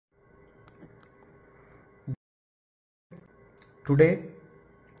Today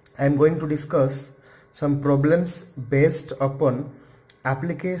I am going to discuss some problems based upon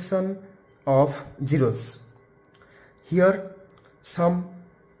application of zeros. Here some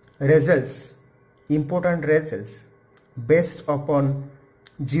results, important results based upon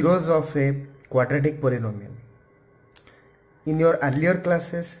zeros of a quadratic polynomial. In your earlier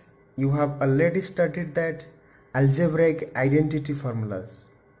classes you have already studied that algebraic identity formulas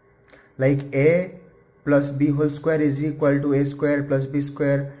like a plus b whole square is equal to a square plus b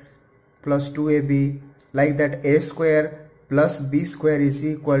square plus 2ab, like that a square plus b square is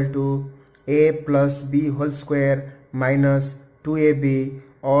equal to a plus b whole square minus 2ab,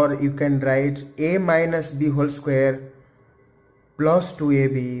 or you can write a minus b whole square plus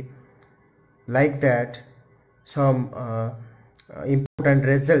 2ab. Like that, some important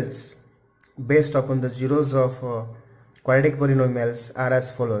results based upon the zeros of quadratic polynomials are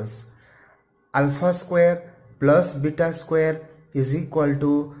as follows. Alpha square plus beta square is equal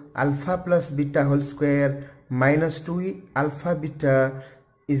to alpha plus beta whole square minus 2 alpha beta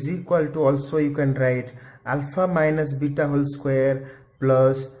is equal to, also you can write alpha minus beta whole square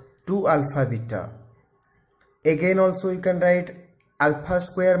plus 2 alpha beta. Again also you can write alpha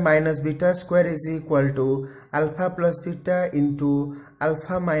square minus beta square is equal to alpha plus beta into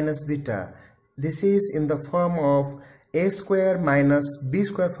alpha minus beta. This is in the form of a square minus b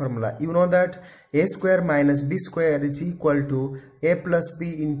square formula. You know that a square minus b square is equal to a plus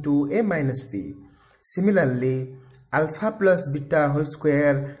b into a minus b. Similarly, alpha plus beta whole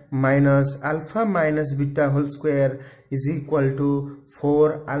square minus alpha minus beta whole square is equal to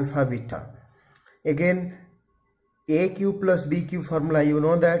 4 alpha beta. Again, a cube plus b cube formula, you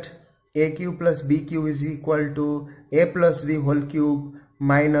know that a cube plus b cube is equal to a plus b whole cube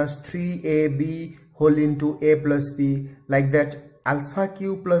minus 3ab whole into a plus b. Like that, alpha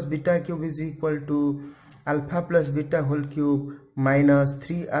cube plus beta cube is equal to alpha plus beta whole cube minus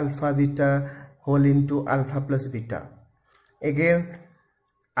 3 alpha beta whole into alpha plus beta. Again,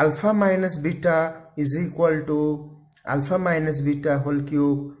 alpha minus beta is equal to alpha minus beta whole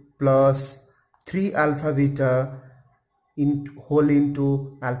cube plus 3 alpha beta whole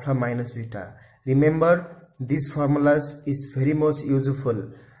into alpha minus beta. Remember, these formulas is very much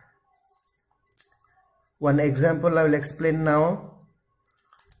useful. One example I will explain now.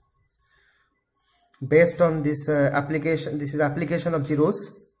 Based on this application, this is application of zeros.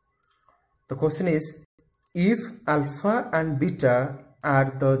 The question is, if alpha and beta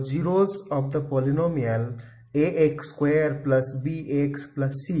are the zeros of the polynomial ax square plus bx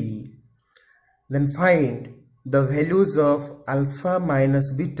plus c, then find the values of alpha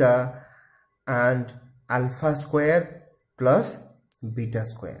minus beta and alpha square plus beta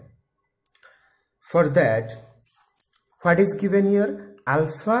square. For that, what is given here?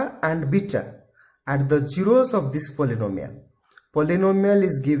 Alpha and beta are the zeros of this polynomial. Polynomial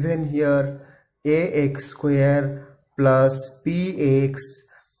is given here ax square plus bx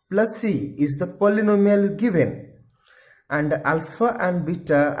plus c is the polynomial given, and alpha and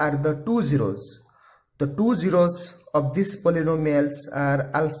beta are the two zeros. The two zeros of these polynomials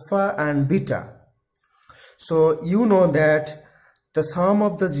are alpha and beta. So you know that the sum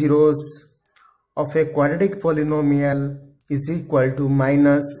of the zeros of a quadratic polynomial is equal to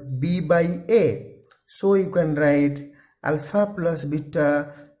minus b by a. So you can write alpha plus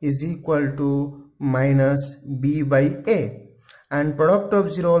beta is equal to minus b by a. And product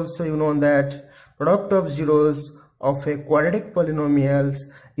of zero also, you know that product of zeros of a quadratic polynomials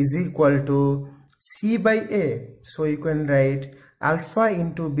is equal to c by a. So you can write alpha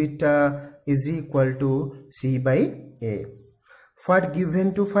into beta is equal to c by a. What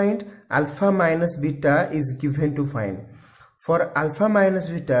given to find? Alpha minus beta is given to find. For alpha minus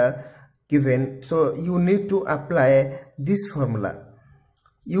beta given, so you need to apply this formula.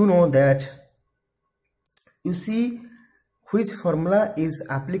 You know that, you see which formula is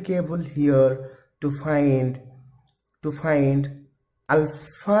applicable here to find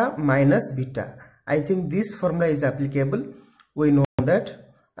alpha minus beta. I think this formula is applicable. We know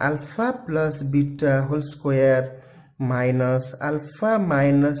that alpha plus beta whole square minus alpha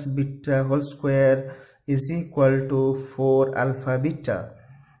minus beta whole square is equal to 4 alpha beta.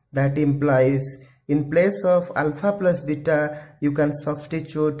 That implies in place of alpha plus beta you can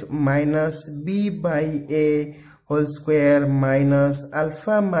substitute minus b by a whole square minus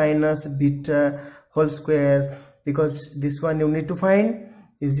alpha minus beta whole square, because this one you need to find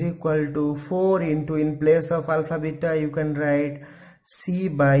is equal to 4 into, in place of alpha beta you can write c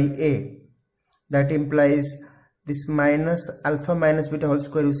by a. That implies this minus alpha minus beta whole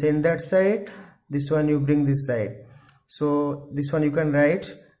square you send that side, this one you bring this side. So this one you can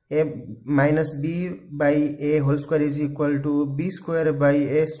write a minus b by a whole square is equal to b square by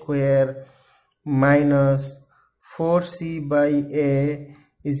a square minus 4c by a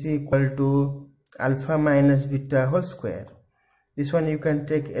is equal to alpha minus beta whole square. This one you can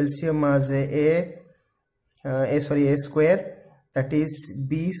take LCM as a square, that is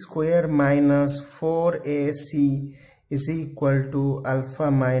b square minus 4ac is equal to alpha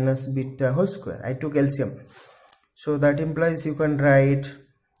minus beta whole square. I took LCM, so that implies you can write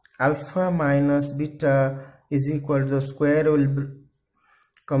alpha minus beta is equal to the square will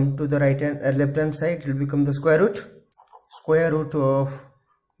come to the left hand side, it will become the square root of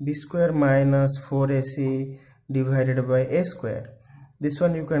b square minus 4ac divided by a square. This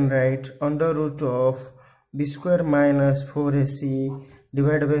one you can write under root of b square minus 4ac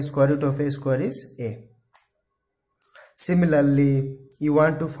divided by square root of a square is a. Similarly, you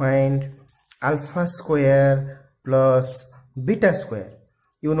want to find alpha square plus beta square.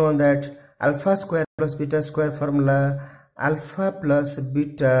 You know that alpha square plus beta square formula, alpha plus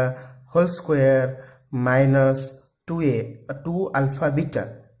beta whole square minus 2 alpha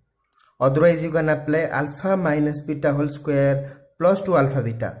beta. Otherwise you can apply alpha minus beta whole square plus 2 alpha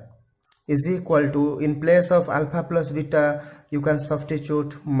beta is equal to, in place of alpha plus beta you can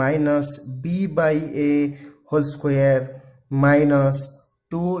substitute minus b by a whole square minus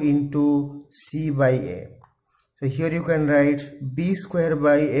 2 into c by a. So here you can write b square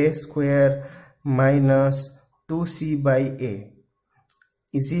by a square minus 2c by a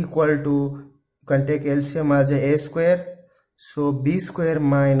is equal to, you can take LCM as a square, so b square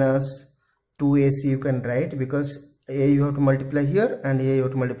minus 2ac you can write, because a you have to multiply here and a you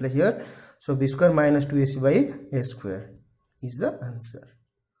have to multiply here, so b square minus 2ac by a square is the answer.